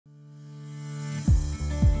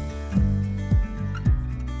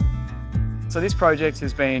So this project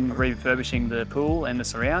has been refurbishing the pool and the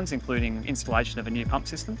surrounds, including installation of a new pump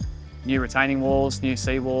system, new retaining walls, new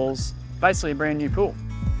seawalls, basically a brand new pool.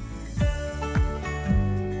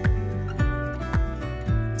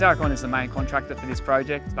 Daracon is the main contractor for this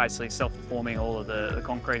project, basically self-performing all of the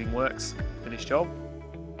concreting works for this job.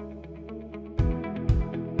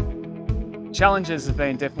 Challenges have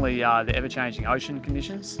been definitely the ever-changing ocean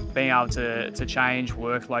conditions, being able to change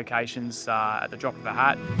work locations at the drop of a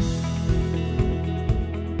hat.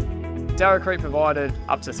 Daracon provided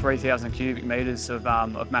up to 3,000 cubic metres of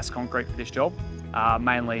mass concrete for this job,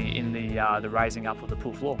 mainly in the raising up of the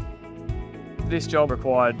pool floor. This job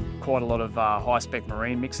required quite a lot of high-spec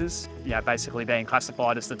marine mixes, basically being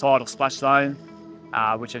classified as the tidal splash zone,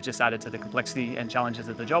 which have just added to the complexity and challenges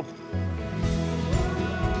of the job.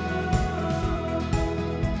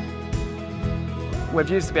 We've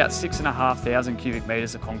used about 6,500 cubic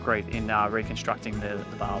metres of concrete in reconstructing the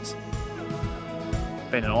valves.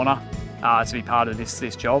 It's been an honour to be part of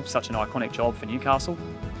this job, such an iconic job for Newcastle.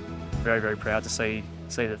 Very, very proud to see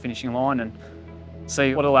the finishing line and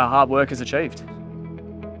see what all our hard work has achieved.